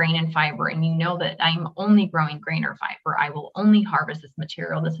grow grain and fiber, and you know that I'm only growing grain or fiber, I will only harvest this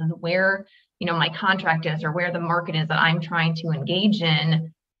material. This is where, my contract is, or where the market is that I'm trying to engage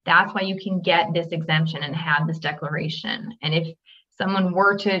in. That's why you can get this exemption and have this declaration. And if someone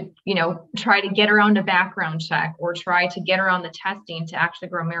were to, try to get around a background check or try to get around the testing to actually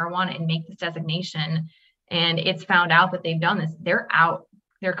grow marijuana and make this designation, and it's found out that they've done this, they're out.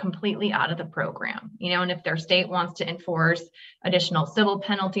 They're completely out of the program, and if their state wants to enforce additional civil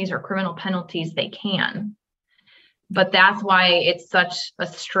penalties or criminal penalties, they can. But that's why it's such a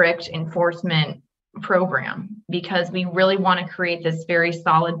strict enforcement program, because we really want to create this very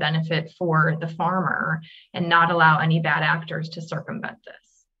solid benefit for the farmer and not allow any bad actors to circumvent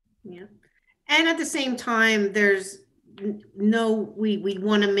this. Yeah. And at the same time, we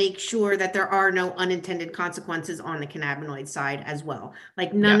want to make sure that there are no unintended consequences on the cannabinoid side as well.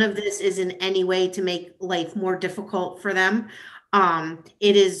 Like none of this is in any way to make life more difficult for them.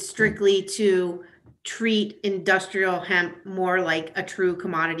 It is strictly to treat industrial hemp more like a true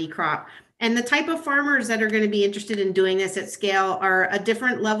commodity crop. And the type of farmers that are going to be interested in doing this at scale are a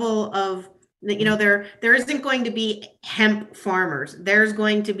different level of, there isn't going to be hemp farmers. There's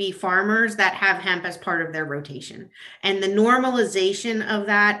going to be farmers that have hemp as part of their rotation. And the normalization of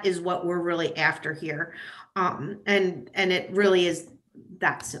that is what we're really after here. And it really is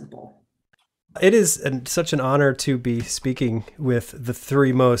that simple. It is such an honor to be speaking with the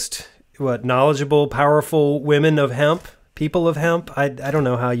three most knowledgeable, powerful women of hemp. People of hemp. I don't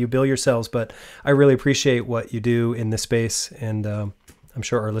know how you bill yourselves, but I really appreciate what you do in this space, and I'm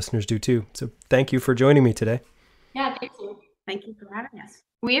sure our listeners do too. So thank you for joining me today. Yeah, thank you. Thank you for having us.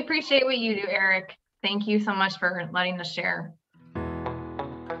 We appreciate what you do, Eric. Thank you so much for letting us share.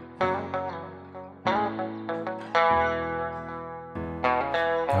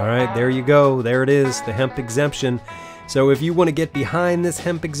 All right, there you go. There it is, the hemp exemption. So if you want to get behind this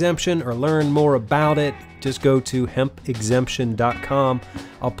hemp exemption or learn more about it, just go to hempexemption.com.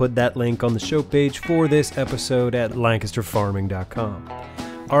 I'll put that link on the show page for this episode at lancasterfarming.com.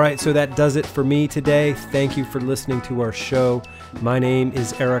 All right, so that does it for me today. Thank you for listening to our show. My name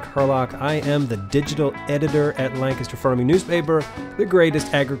is Eric Herlock. I am the digital editor at Lancaster Farming Newspaper, the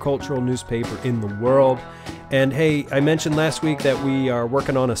greatest agricultural newspaper in the world. And hey, I mentioned last week that we are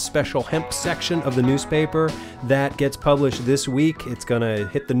working on a special hemp section of the newspaper that gets published this week. It's going to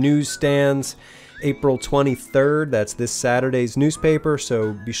hit the newsstands April 23rd. That's this Saturday's newspaper,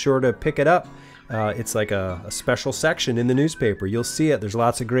 so be sure to pick it up. It's like a special section in the newspaper. You'll see it. There's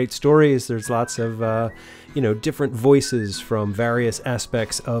lots of great stories. There's lots of, different voices from various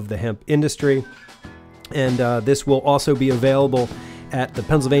aspects of the hemp industry. And this will also be available at the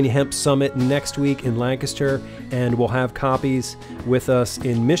Pennsylvania Hemp Summit next week in Lancaster, and we'll have copies with us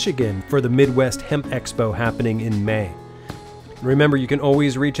in Michigan for the Midwest Hemp Expo happening in May. Remember, you can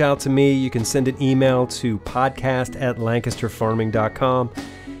always reach out to me. You can send an email to podcast@lancasterfarming.com,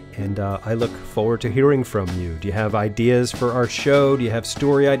 and I look forward to hearing from you. Do you have ideas for our show? Do you have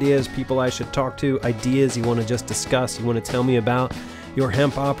story ideas, people I should talk to, ideas you want to just discuss, you want to tell me about your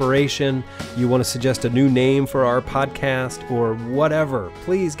hemp operation, you want to suggest a new name for our podcast, or whatever?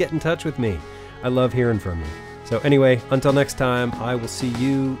 Please get in touch with me. I love hearing from you. So anyway, until next time, I will see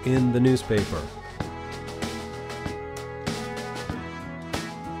you in the newspaper.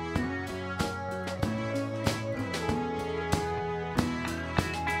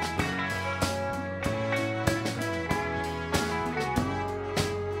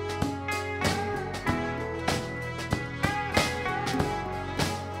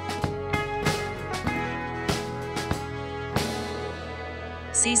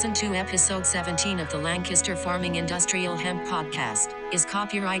 Season 2, Episode 17 of the Lancaster Farming Industrial Hemp Podcast is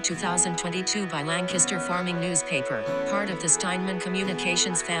copyright 2022 by Lancaster Farming Newspaper, part of the Steinman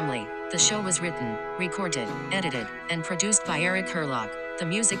Communications family. The show was written, recorded, edited, and produced by Eric Herlock. The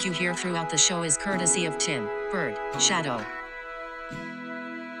music you hear throughout the show is courtesy of Tim, Bird, Shadow,